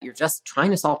you're just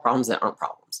trying to solve problems that aren't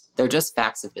problems. They're just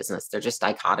facts of business. They're just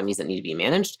dichotomies that need to be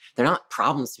managed. They're not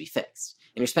problems to be fixed.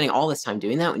 And you're spending all this time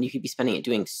doing that when you could be spending it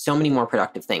doing so many more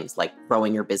productive things like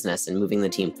growing your business and moving the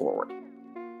team forward.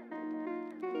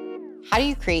 How do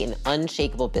you create an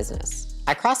unshakable business?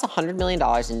 I crossed $100 million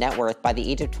in net worth by the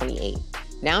age of 28.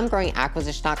 Now I'm growing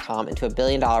Acquisition.com into $1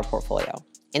 billion portfolio.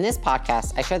 In this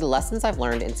podcast, I share the lessons I've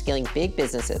learned in scaling big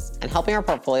businesses and helping our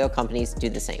portfolio companies do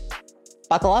the same.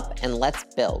 Buckle up and let's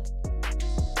build.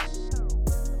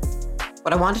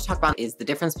 What I want to talk about is the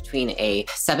difference between a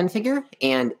 7-figure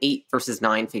and 8 versus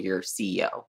 9-figure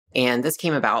CEO. And this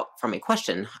came about from a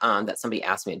question that somebody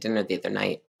asked me at dinner the other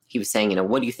night. He was saying,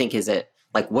 what do you think is it?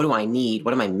 Like, what do I need?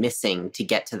 What am I missing to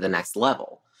get to the next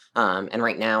level? And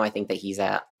right now, I think that he's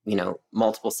at,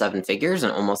 multiple 7 figures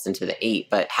and almost into the 8,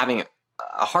 but having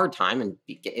a hard time and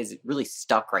is really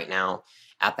stuck right now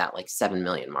at that 7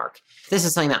 million mark. This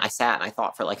is something that I sat and I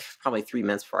thought for probably 3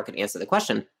 minutes before I could answer the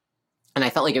question. And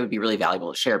I felt like it would be really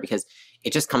valuable to share because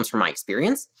it just comes from my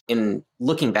experience in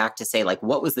looking back to say,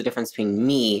 what was the difference between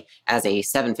me as a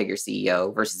 7-figure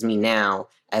CEO versus me now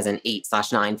as an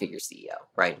 8/9-figure CEO,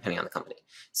 right? Depending on the company.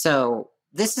 So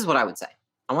this is what I would say.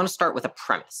 I want to start with a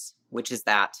premise, which is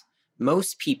that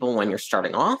most people, when you're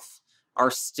starting off,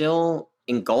 are still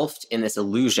engulfed in this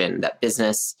illusion that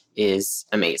business is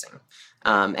amazing.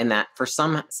 And that for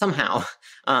somehow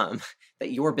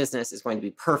that your business is going to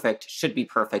be perfect,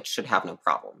 should have no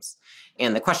problems.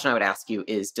 And the question I would ask you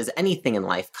is, does anything in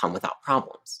life come without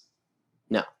problems?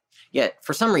 No. Yet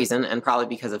for some reason, and probably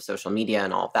because of social media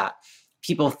and all of that,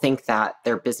 people think that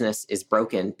their business is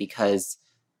broken because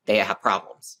they have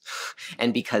problems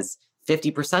and because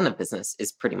 50% of business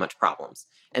is pretty much problems.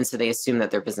 And so they assume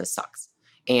that their business sucks.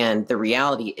 And the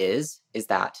reality is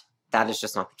that is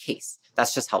just not the case.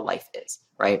 That's just how life is,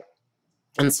 right?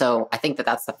 And so I think that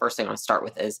that's the first thing I want to start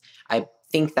with is I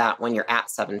think that when you're at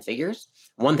 7 figures,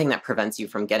 one thing that prevents you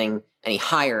from getting any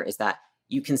higher is that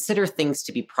you consider things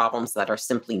to be problems that are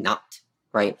simply not,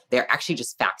 right? They're actually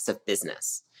just facts of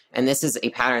business. And this is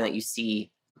a pattern that you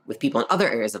see with people in other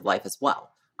areas of life as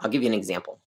well. I'll give you an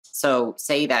example. So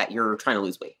say that you're trying to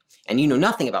lose weight and you know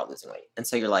nothing about losing weight. And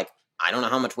so you're like, I don't know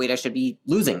how much weight I should be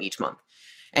losing each month.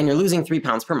 And you're losing 3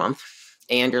 pounds per month.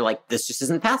 And you're like, this just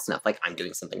isn't fast enough. I'm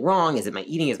doing something wrong. Is it my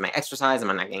eating? Is it my exercise? Am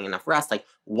I not getting enough rest?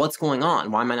 What's going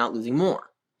on? Why am I not losing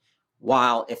more?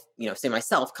 While if, say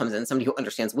myself comes in, somebody who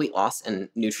understands weight loss and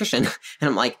nutrition, and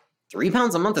I'm like, 3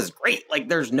 pounds a month is great.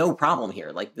 There's no problem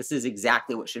here. This is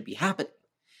exactly what should be happening.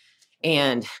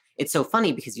 And it's so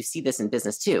funny because you see this in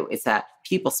business too. It's that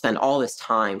people spend all this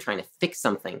time trying to fix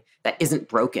something that isn't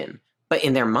broken, but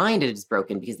in their mind it is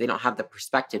broken because they don't have the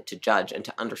perspective to judge and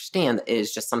to understand that it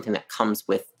is just something that comes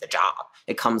with the job.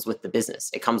 It comes with the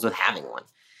business. It comes with having one.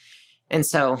 And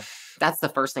so that's the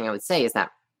first thing I would say is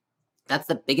that that's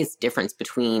the biggest difference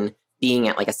between being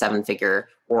at a 7-figure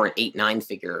or an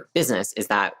 8/9-figure business is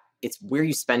that it's where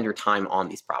you spend your time on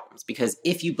these problems. Because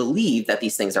if you believe that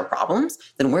these things are problems,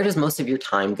 then where does most of your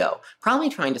time go? Probably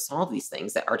trying to solve these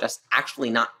things that are just actually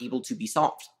not able to be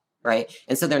solved, right?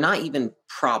 And so they're not even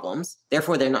problems.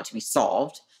 Therefore, they're not to be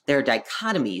solved. They're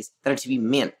dichotomies that are to be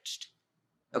managed,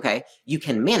 okay? You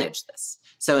can manage this.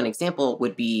 So an example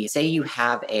would be, say you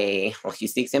have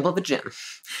use the example of a gym,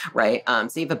 right?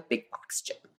 Say you have a big box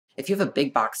gym. If you have a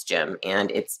big box gym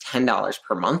and it's $10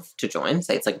 per month to join,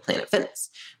 say it's like Planet Fitness,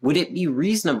 would it be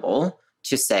reasonable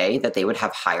to say that they would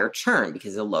have higher churn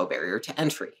because of a low barrier to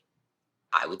entry?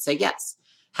 I would say yes.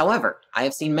 However, I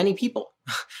have seen many people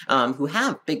who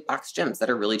have big box gyms that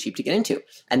are really cheap to get into.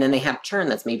 And then they have churn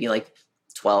that's maybe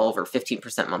 12 or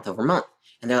 15% month over month.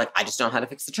 And they're like, I just don't know how to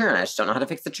fix the churn. I just don't know how to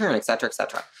fix the churn, et cetera, et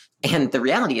cetera. And the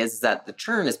reality is that the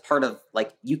churn is part of,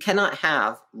 you cannot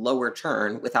have lower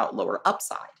churn without lower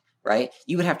upside, right?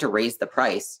 You would have to raise the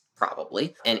price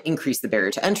probably and increase the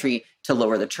barrier to entry to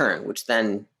lower the churn, which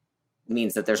then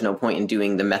means that there's no point in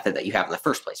doing the method that you have in the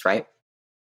first place, right?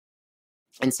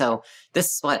 And so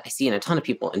this is what I see in a ton of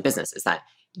people in business is that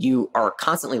you are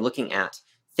constantly looking at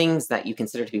things that you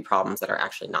consider to be problems that are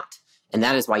actually not. And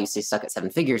that is why you stay stuck at 7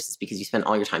 figures is because you spend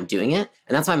all your time doing it.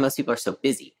 And that's why most people are so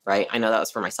busy, right? I know that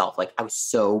was for myself. I was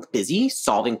so busy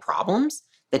solving problems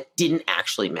that didn't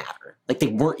actually matter. They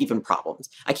weren't even problems.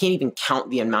 I can't even count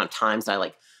the amount of times that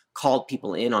I called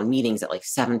people in on meetings at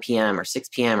 7 p.m. or 6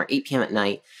 p.m. or 8 p.m. at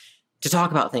night to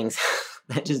talk about things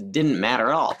that just didn't matter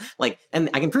at all. And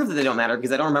I can prove that they don't matter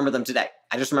because I don't remember them today.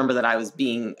 I just remember that I was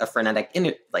being a frenetic,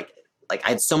 I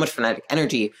had so much frenetic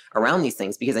energy around these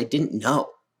things because I didn't know.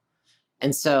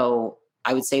 And so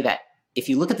I would say that if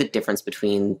you look at the difference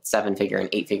between 7-figure and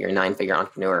 8-figure, 9-figure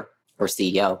entrepreneur or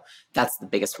CEO, that's the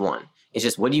biggest one. It's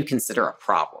just, what do you consider a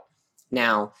problem?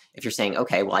 Now, if you're saying,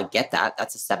 okay, well, I get that.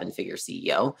 That's a 7-figure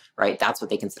CEO, right? That's what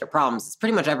they consider problems. It's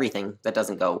pretty much everything that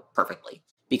doesn't go perfectly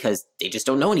because they just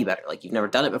don't know any better. Like you've never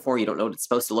done it before. You don't know what it's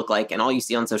supposed to look like. And all you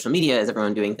see on social media is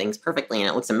everyone doing things perfectly and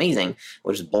it looks amazing,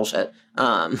 which is bullshit.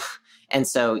 And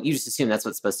so you just assume that's what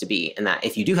it's supposed to be. And that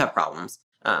if you do have problems,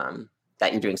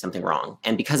 that you're doing something wrong.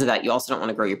 And because of that, you also don't want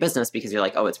to grow your business because you're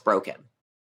like, oh, it's broken.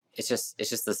 It's just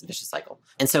this vicious cycle.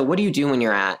 And so what do you do when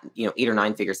you're at, 8 or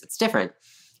 9 figures that's different?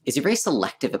 Is you're very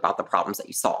selective about the problems that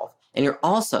you solve. And you're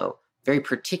also very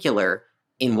particular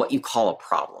in what you call a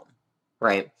problem,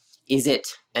 right? Is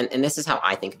it, and this is how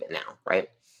I think of it now, right?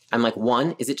 I'm like,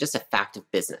 one, is it just a fact of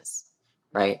business,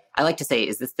 right? I like to say,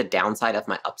 is this the downside of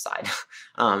my upside?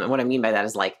 And what I mean by that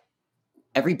is like,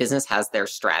 every business has their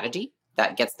strategy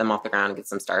that gets them off the ground and gets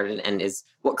them started and is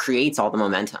what creates all the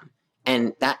momentum.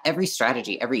 And that every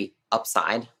strategy, every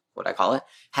upside, what I call it,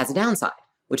 has a downside,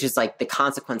 which is like the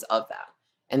consequence of that.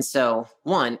 And so,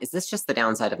 one, is this just the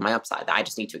downside of my upside that I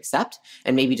just need to accept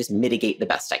and maybe just mitigate the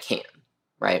best I can,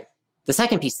 right? The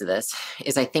second piece of this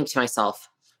is I think to myself,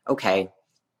 okay,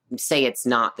 say it's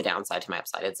not the downside to my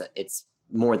upside. It's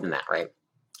more than that, right?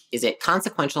 Is it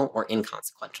consequential or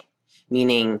inconsequential?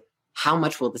 Meaning, how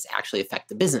much will this actually affect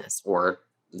the business or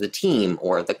the team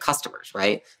or the customers,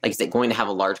 right? Like, is it going to have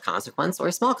a large consequence or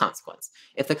a small consequence?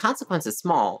 If the consequence is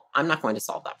small, I'm not going to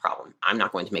solve that problem. I'm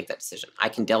not going to make that decision. I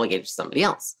can delegate it to somebody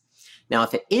else. Now,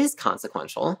 if it is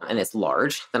consequential and it's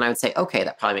large, then I would say, okay,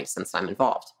 that probably makes sense that I'm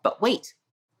involved. But wait,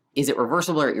 is it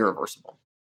reversible or irreversible?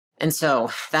 And so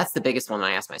that's the biggest one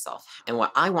I ask myself. And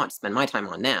what I want to spend my time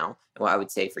on now, and what I would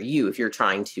say for you, if you're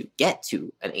trying to get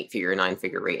to an 8-figure,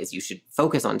 9-figure rate, is you should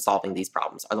focus on solving these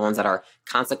problems, are the ones that are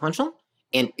consequential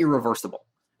and irreversible,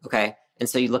 okay? And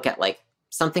so you look at like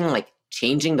something like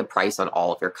changing the price on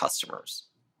all of your customers.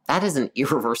 That is an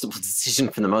irreversible decision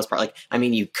for the most part. Like, I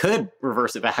mean, you could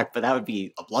reverse it back, but that would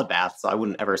be a bloodbath, so I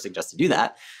wouldn't ever suggest to do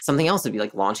that. Something else would be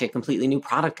like launching a completely new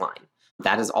product line.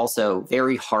 That is also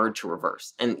very hard to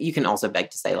reverse. And you can also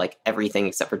beg to say like everything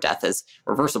except for death is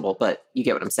reversible, but you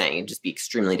get what I'm saying. It'd just be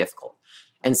extremely difficult.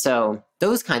 And so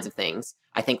those kinds of things,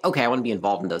 I think, okay, I want to be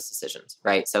involved in those decisions,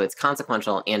 right? So it's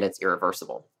consequential and it's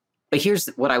irreversible. But here's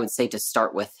what I would say to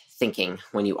start with thinking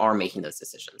when you are making those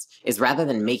decisions is rather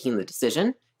than making the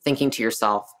decision, thinking to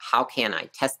yourself, how can I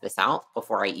test this out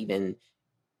before I even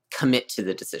commit to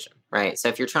the decision, right? So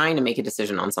if you're trying to make a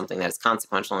decision on something that is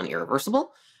consequential and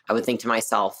irreversible, I would think to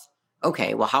myself,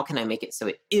 okay, well, how can I make it so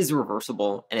it is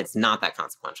reversible and it's not that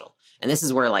consequential? And this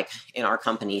is where, like, in our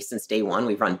company, since day one,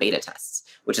 we've run beta tests,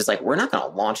 which is like, we're not going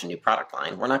to launch a new product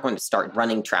line. We're not going to start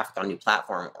running traffic on a new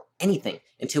platform or anything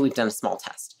until we've done a small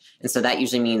test. And so that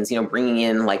usually means, bringing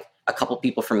in like a couple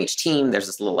people from each team. There's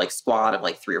this little like squad of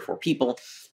like 3 or 4 people,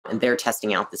 and they're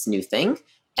testing out this new thing.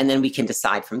 And then we can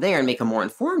decide from there and make a more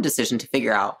informed decision to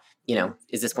figure out,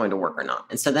 is this going to work or not?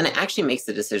 And so then it actually makes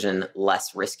the decision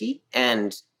less risky.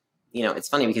 And it's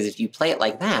funny because if you play it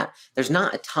like that, there's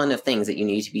not a ton of things that you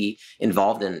need to be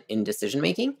involved in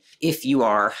decision-making. If you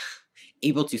are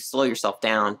able to slow yourself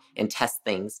down and test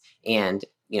things and,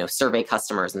 survey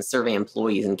customers and survey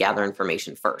employees and gather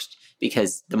information first,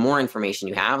 because the more information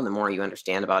you have and the more you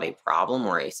understand about a problem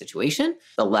or a situation,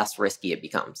 the less risky it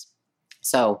becomes.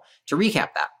 So to recap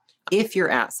that, if you're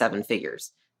at 7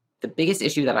 figures, the biggest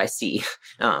issue that I see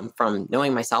from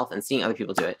knowing myself and seeing other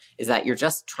people do it is that you're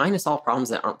just trying to solve problems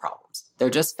that aren't problems. They're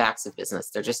just facts of business.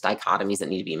 They're just dichotomies that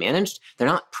need to be managed. They're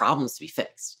not problems to be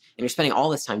fixed. And you're spending all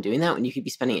this time doing that when you could be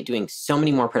spending it doing so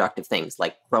many more productive things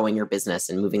like growing your business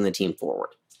and moving the team forward.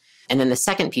 And then the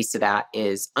second piece to that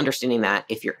is understanding that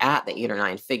if you're at the 8 or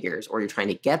 9 figures or you're trying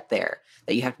to get there,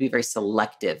 that you have to be very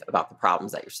selective about the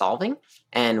problems that you're solving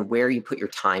and where you put your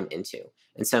time into.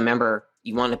 And so remember,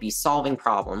 you want to be solving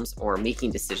problems or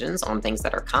making decisions on things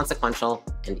that are consequential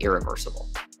and irreversible.